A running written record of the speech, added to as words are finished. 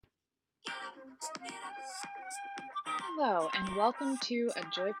Hello, and welcome to a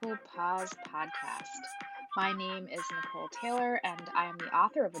Joyful Pause podcast. My name is Nicole Taylor, and I am the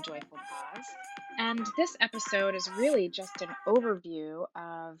author of A Joyful Pause. And this episode is really just an overview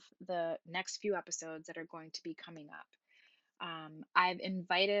of the next few episodes that are going to be coming up. I've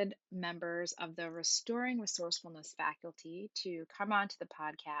invited members of the Restoring Resourcefulness faculty to come onto the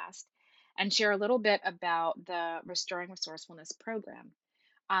podcast and share a little bit about the Restoring Resourcefulness program.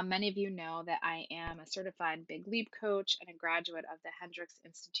 Many of you know that I am a certified Big Leap coach and a graduate of the Hendricks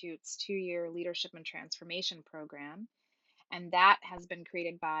Institute's 2 year Leadership and Transformation program. And that has been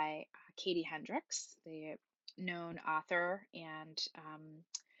created by Katie Hendricks, the known author. And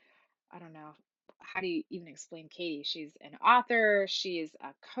I don't know, how do you even explain Katie? She's an author, she's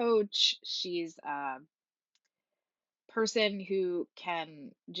a coach, she's a person who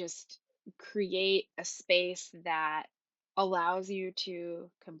can just create a space that allows you to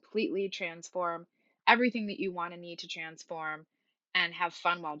completely transform everything that you want to need to transform and have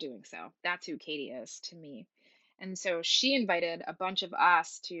fun while doing so. That's who Katie is to me. And so she invited a bunch of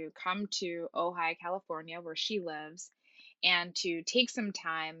us to come to Ojai, California, where she lives, and to take some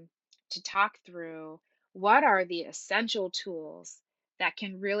time to talk through what are the essential tools that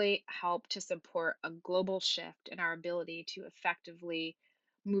can really help to support a global shift in our ability to effectively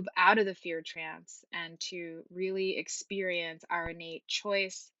move out of the fear trance and to really experience our innate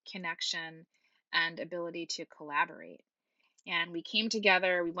choice, connection, and ability to collaborate. And we came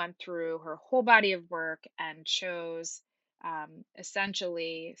together, we went through her whole body of work and chose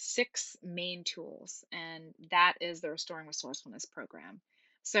essentially six main tools, and that is the Restoring Resourcefulness Program.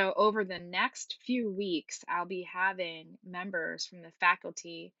 So, over the next few weeks, I'll be having members from the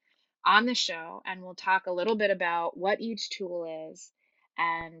faculty on the show, and we'll talk a little bit about what each tool is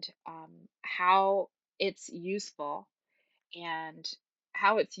and how it's useful and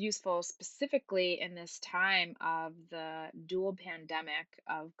how it's useful specifically in this time of the dual pandemic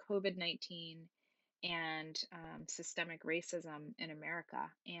of COVID-19 and systemic racism in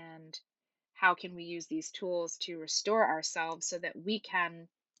America. And how can we use these tools to restore ourselves so that we can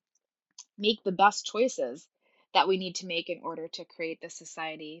make the best choices that we need to make in order to create the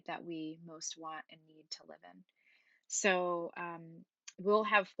society that we most want and need to live in? So, we'll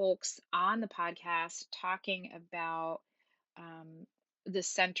have folks on the podcast talking about um, the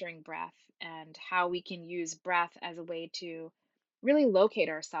centering breath and how we can use breath as a way to really locate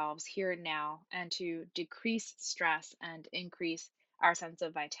ourselves here and now and to decrease stress and increase our sense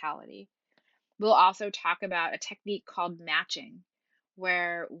of vitality. We'll also talk about a technique called matching,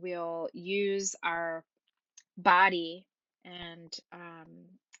 where we'll use our body and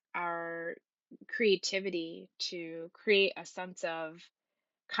our creativity to create a sense of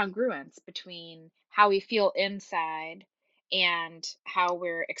congruence between how we feel inside and how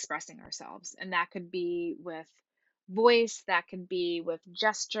we're expressing ourselves. And that could be with voice, that could be with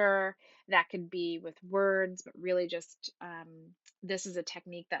gesture, that could be with words, but really just this is a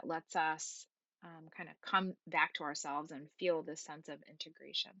technique that lets us kind of come back to ourselves and feel this sense of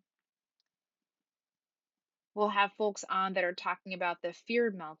integration. We'll have folks on that are talking about the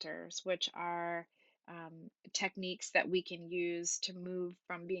fear melters, which are techniques that we can use to move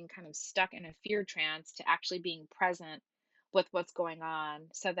from being kind of stuck in a fear trance to actually being present with what's going on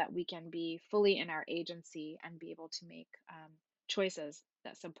so that we can be fully in our agency and be able to make choices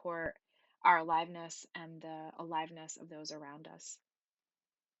that support our aliveness and the aliveness of those around us.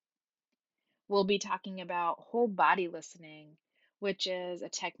 We'll be talking about whole body listening, which is a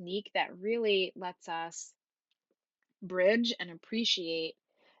technique that really lets us bridge and appreciate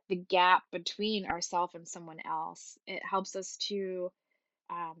the gap between ourself and someone else. It helps us to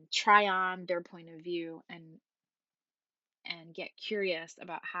try on their point of view and get curious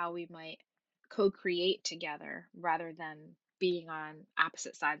about how we might co-create together rather than being on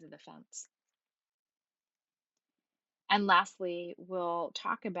opposite sides of the fence. And lastly, we'll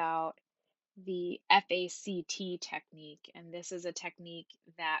talk about the FACT technique. And this is a technique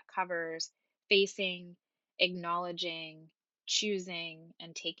that covers facing, acknowledging, choosing,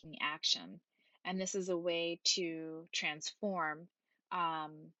 and taking action. And this is a way to transform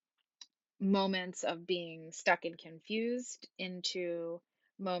um, moments of being stuck and confused into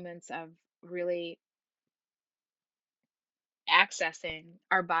moments of really accessing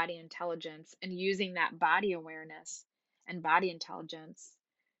our body intelligence and using that body awareness and body intelligence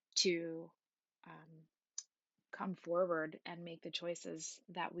to um, come forward and make the choices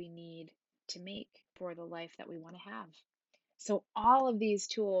that we need to make for the life that we want to have. So, all of these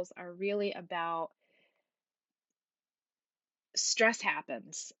tools are really about stress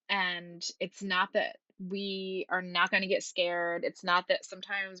happens, and it's not that we are not going to get scared. It's not that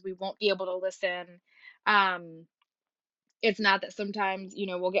sometimes we won't be able to listen. Um, it's not that sometimes,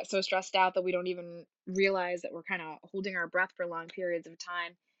 we'll get so stressed out that we don't even realize that we're kind of holding our breath for long periods of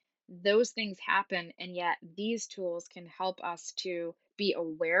time. Those things happen, and yet these tools can help us to be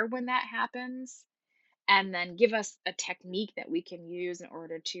aware when that happens and then give us a technique that we can use in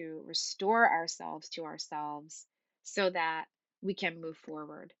order to restore ourselves to ourselves so that we can move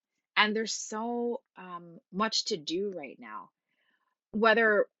forward. And there's so much to do right now.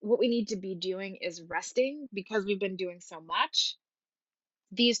 Whether what we need to be doing is resting because we've been doing so much,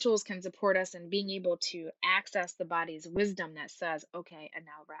 these tools can support us in being able to access the body's wisdom that says, okay, and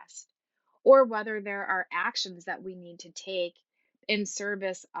now rest. Or whether there are actions that we need to take in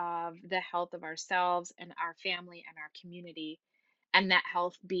service of the health of ourselves and our family and our community, and that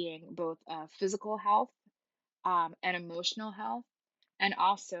health being both physical health and emotional health, and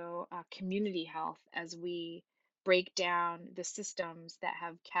also community health as we break down the systems that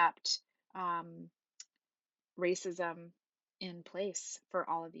have kept um, racism in place for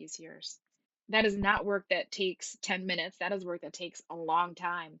all of these years. That is not work that takes 10 minutes. That is work that takes a long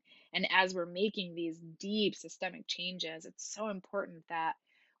time. And as we're making these deep systemic changes, it's so important that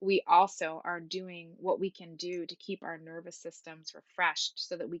we also are doing what we can do to keep our nervous systems refreshed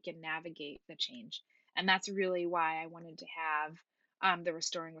so that we can navigate the change. And that's really why I wanted to have the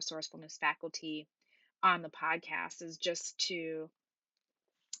Restoring Resourcefulness faculty on the podcast, is just to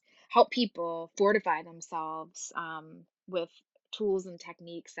help people fortify themselves with tools and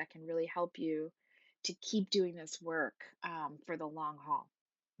techniques that can really help you to keep doing this work for the long haul.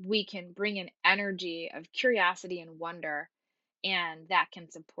 We can bring an energy of curiosity and wonder, and that can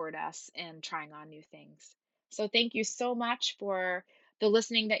support us in trying on new things. So, thank you so much for the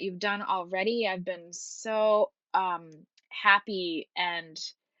listening that you've done already. I've been so happy and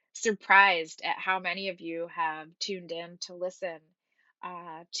surprised at how many of you have tuned in to listen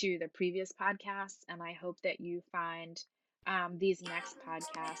to the previous podcasts, and I hope that you find these next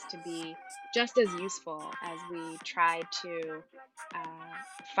podcasts to be just as useful as we try to uh,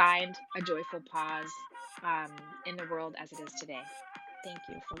 find a joyful pause in the world as it is today. Thank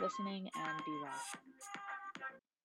you for listening and be well.